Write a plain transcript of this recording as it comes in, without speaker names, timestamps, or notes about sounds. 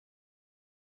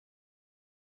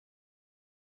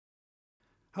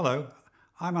Hello,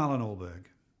 I'm Alan Ahlberg.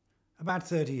 About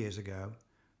 30 years ago,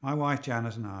 my wife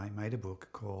Janet and I made a book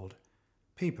called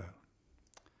Peepo.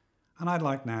 And I'd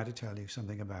like now to tell you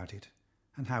something about it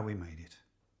and how we made it.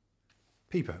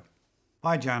 Peepo,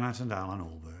 by Janet and Alan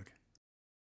Ahlberg.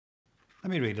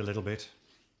 Let me read a little bit.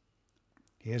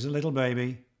 Here's a little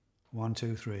baby, 1,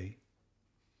 2, 3,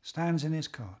 stands in his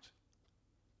cot.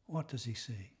 What does he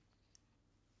see?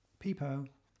 Peepo.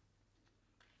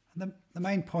 And the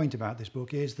main point about this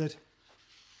book is that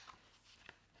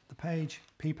the page,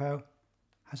 peepo,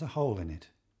 has a hole in it.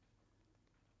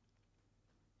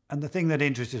 And the thing that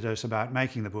interested us about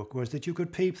making the book was that you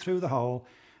could peep through the hole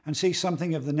and see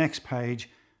something of the next page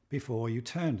before you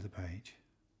turned the page.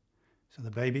 So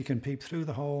the baby can peep through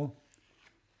the hole,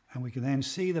 and we can then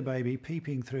see the baby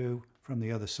peeping through from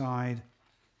the other side,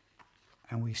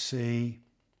 and he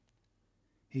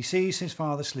sees his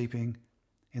father sleeping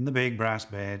in the big brass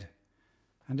bed,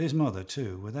 and his mother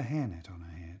too, with a hairnet on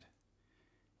her head.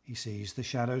 He sees the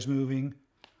shadows moving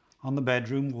on the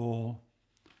bedroom wall,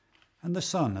 and the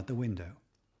sun at the window,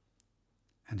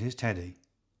 and his teddy,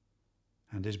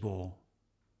 and his ball.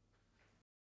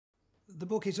 The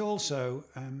book is also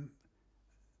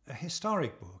a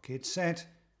historic book. It's set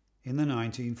in the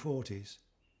 1940s,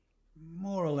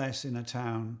 more or less in a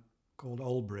town called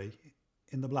Ahlberg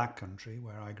in the Black Country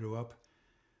where I grew up,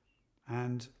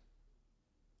 and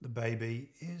the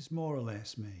baby is more or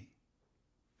less me.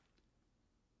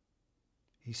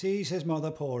 He sees his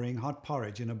mother pouring hot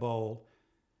porridge in a bowl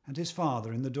and his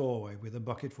father in the doorway with a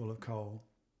bucket full of coal.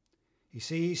 He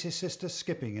sees his sister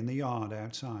skipping in the yard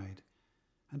outside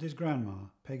and his grandma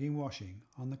pegging washing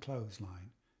on the clothesline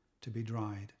to be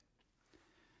dried.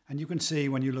 And you can see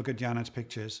when you look at Janet's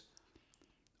pictures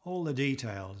all the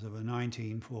details of a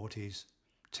 1940s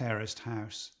terraced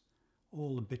house,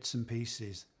 all the bits and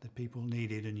pieces that people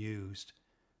needed and used.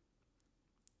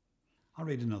 I'll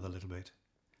read another little bit.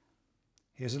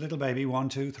 Here's a little baby, 1,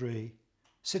 2, 3,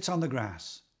 sits on the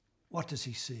grass. What does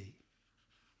he see?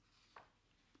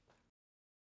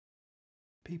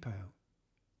 Peepo.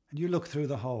 And you look through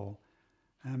the hole.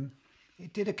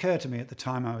 It did occur to me at the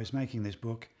time I was making this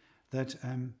book that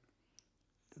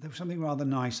there was something rather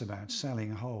nice about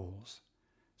selling holes,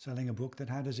 selling a book that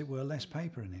had, as it were, less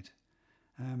paper in it.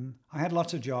 I had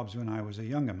lots of jobs when I was a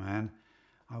younger man.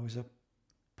 I was a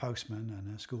postman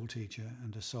and a school teacher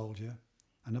and a soldier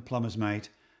and a plumber's mate,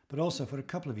 but also for a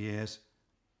couple of years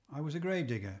I was a grave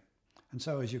digger. And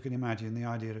so, as you can imagine, the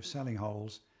idea of selling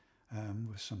holes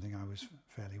was something I was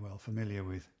fairly well familiar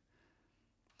with.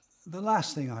 The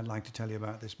last thing I'd like to tell you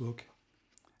about this book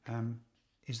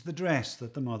is the dress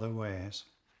that the mother wears.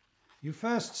 You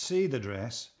first see the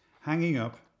dress hanging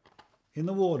up in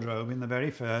the wardrobe in the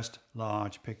very first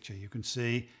large picture. You can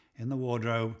see in the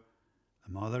wardrobe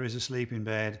the mother is asleep in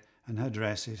bed and her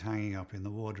dress is hanging up in the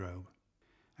wardrobe.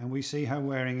 And we see her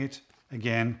wearing it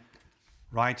again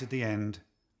right at the end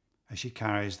as she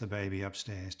carries the baby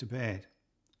upstairs to bed.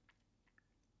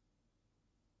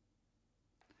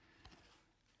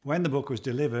 When the book was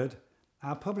delivered,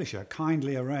 our publisher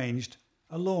kindly arranged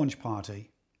a launch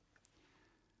party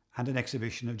and an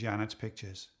exhibition of Janet's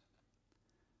pictures.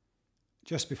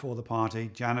 Just before the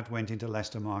party, Janet went into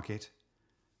Leicester Market,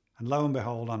 and lo and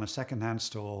behold, on a second-hand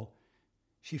stall,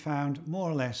 she found more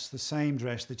or less the same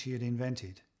dress that she had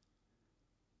invented.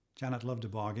 Janet loved a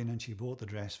bargain, and she bought the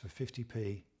dress for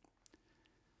 50p,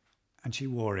 and she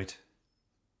wore it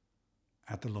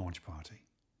at the launch party.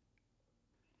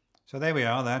 So there we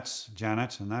are, that's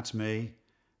Janet and that's me,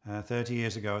 30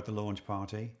 years ago at the launch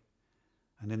party.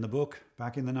 And in the book,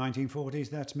 back in the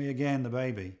 1940s, that's me again, the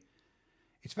baby.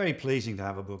 It's very pleasing to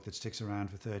have a book that sticks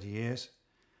around for 30 years,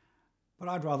 but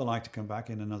I'd rather like to come back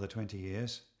in another 20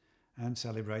 years and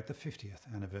celebrate the 50th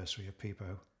anniversary of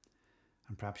Peepo.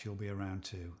 And perhaps you'll be around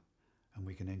too, and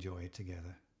we can enjoy it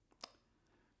together.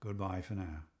 Goodbye for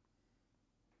now.